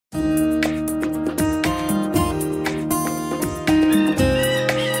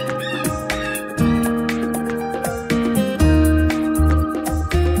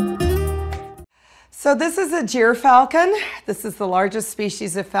So this is a Gyrfalcon. This is the largest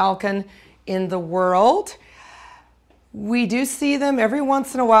species of falcon in the world. We do see them every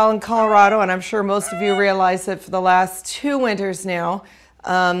once in a while in Colorado, and I'm sure most of you realize that for the last 2 winters now,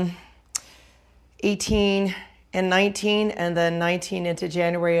 18 and 19, and then 19 into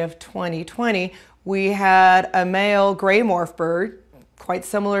January of 2020, we had a male gray morph bird, quite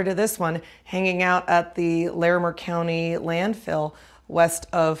similar to this one, hanging out at the Larimer County landfill west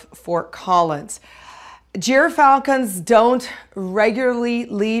of Fort Collins. Gyrfalcons don't regularly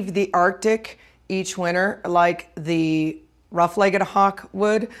leave the Arctic each winter like the rough-legged hawk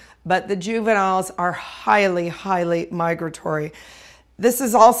would, but the juveniles are highly migratory. This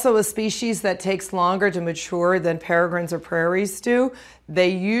is also a species that takes longer to mature than peregrines or prairies do.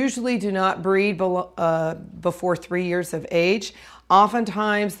 They usually do not breed before 3 years of age.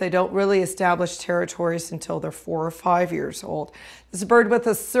 Oftentimes, they don't really establish territories until they're 4 or 5 years old. This is a bird with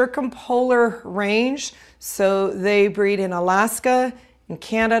a circumpolar range, so they breed in Alaska, in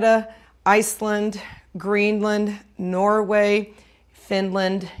Canada, Iceland, Greenland, Norway,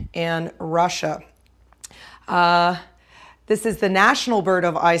 Finland, and Russia. This is the national bird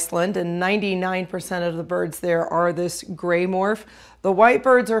of Iceland, and 99% of the birds there are this gray morph. The white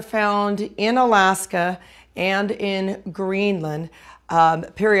birds are found in Alaska and in Greenland,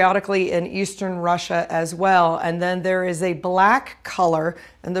 periodically in eastern Russia as well. And then there is a black color,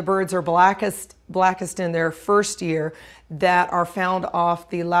 and the birds are blackest in their first year, that are found off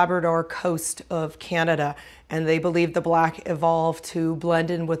the Labrador coast of Canada. And they believe the black evolved to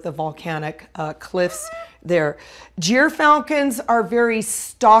blend in with the volcanic cliffs there. Gyrfalcons are very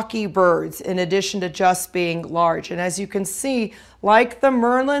stocky birds in addition to just being large. And as you can see, like the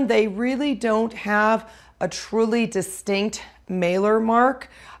merlin, they really don't have a truly distinct malar mark.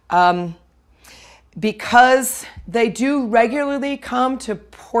 Because they do regularly come to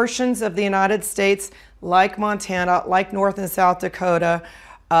portions of the United States like Montana, like North and South Dakota,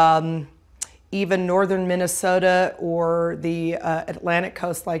 even northern Minnesota or the Atlantic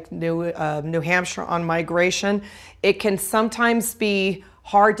coast like New Hampshire on migration. It can sometimes be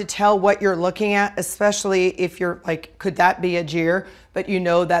hard to tell what you're looking at, especially if you're like, could that be a gyr? But you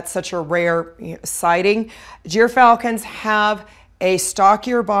know that's such a rare sighting. Gyrfalcons have a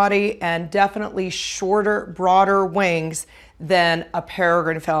stockier body and definitely shorter, broader wings than a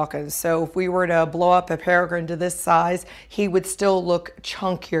peregrine falcon. So if we were to blow up a peregrine to this size, he would still look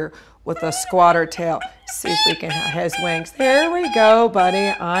chunkier with a squatter tail. See if we can have his wings. There we go, buddy,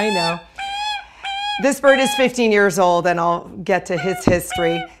 I know. This bird is 15 years old, and I'll get to his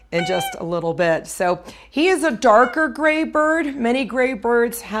history in just a little bit. So he is a darker gray bird. Many gray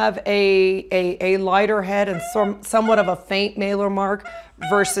birds have a lighter head and somewhat of a faint malar mark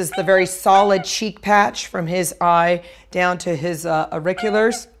versus the very solid cheek patch from his eye down to his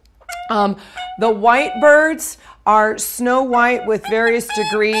auriculars. The white birds are snow white with various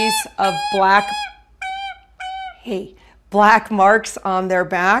degrees of black marks on their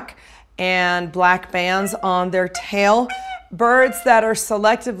back and black bands on their tail. Birds that are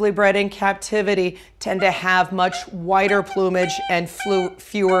selectively bred in captivity tend to have much whiter plumage and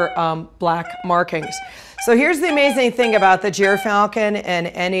fewer black markings. So here's the amazing thing about the Gyrfalcon and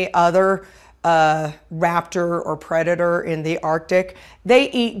any other raptor or predator in the Arctic. They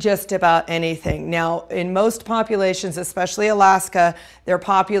eat just about anything. Now, in most populations, especially Alaska, their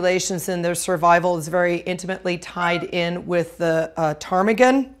populations and their survival is very intimately tied in with the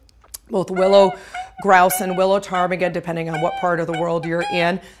ptarmigan, both willow grouse and willow ptarmigan, depending on what part of the world you're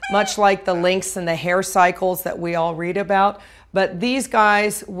in, much like the lynx and the hare cycles that we all read about. But these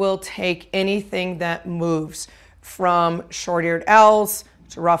guys will take anything that moves, from short-eared owls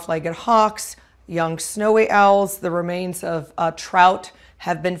to rough-legged hawks, young snowy owls. The remains of trout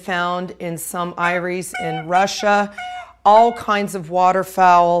have been found in some eyries in Russia, all kinds of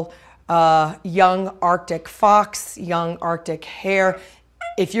waterfowl, young Arctic fox, young Arctic hare.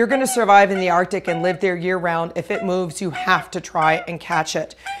 If you're going to survive in the Arctic and live there year-round, if it moves, you have to try and catch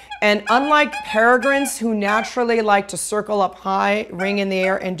it. And unlike peregrines, who naturally like to circle up high, ring in the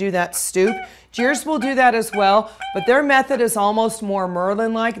air, and do that stoop, gyrs will do that as well, but their method is almost more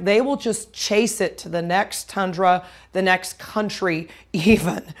merlin-like. They will just chase it to the next tundra, the next country,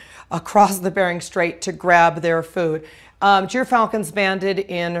 even across the Bering Strait to grab their food. Gyrfalcons banded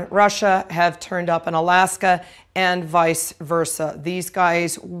in Russia have turned up in Alaska and vice versa. These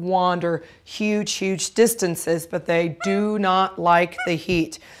guys wander huge distances, but they do not like the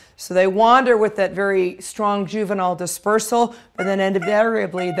heat. So they wander with that very strong juvenile dispersal, but then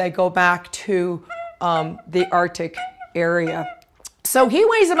invariably they go back to the Arctic area. So he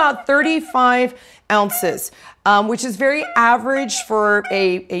weighs about 35 ounces, which is very average for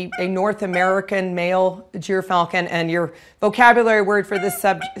a North American male Gyrfalcon. And your vocabulary word for this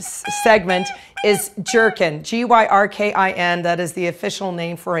segment is Gyrkin, Gyrkin. That is the official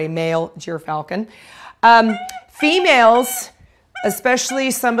name for a male Gyrfalcon. Females,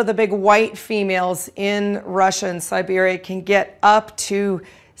 especially some of the big white females in Russia and Siberia, can get up to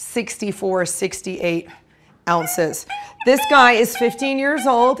 64, 68 ounces. This guy is 15 years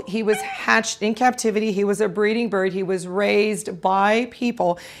old. He was hatched in captivity. He was a breeding bird. He was raised by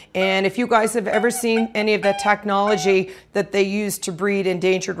people. And if you guys have ever seen any of the technology that they use to breed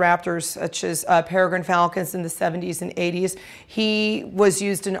endangered raptors, such as peregrine falcons in the 70s and 80s, he was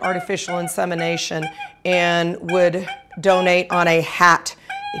used in artificial insemination and would donate on a hat.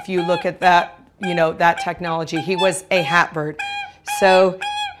 If you look at that, you know, that technology, he was a hat bird. So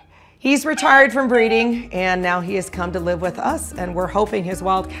he's retired from breeding, and now he has come to live with us, and we're hoping his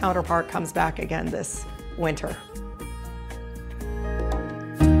wild counterpart comes back again this winter.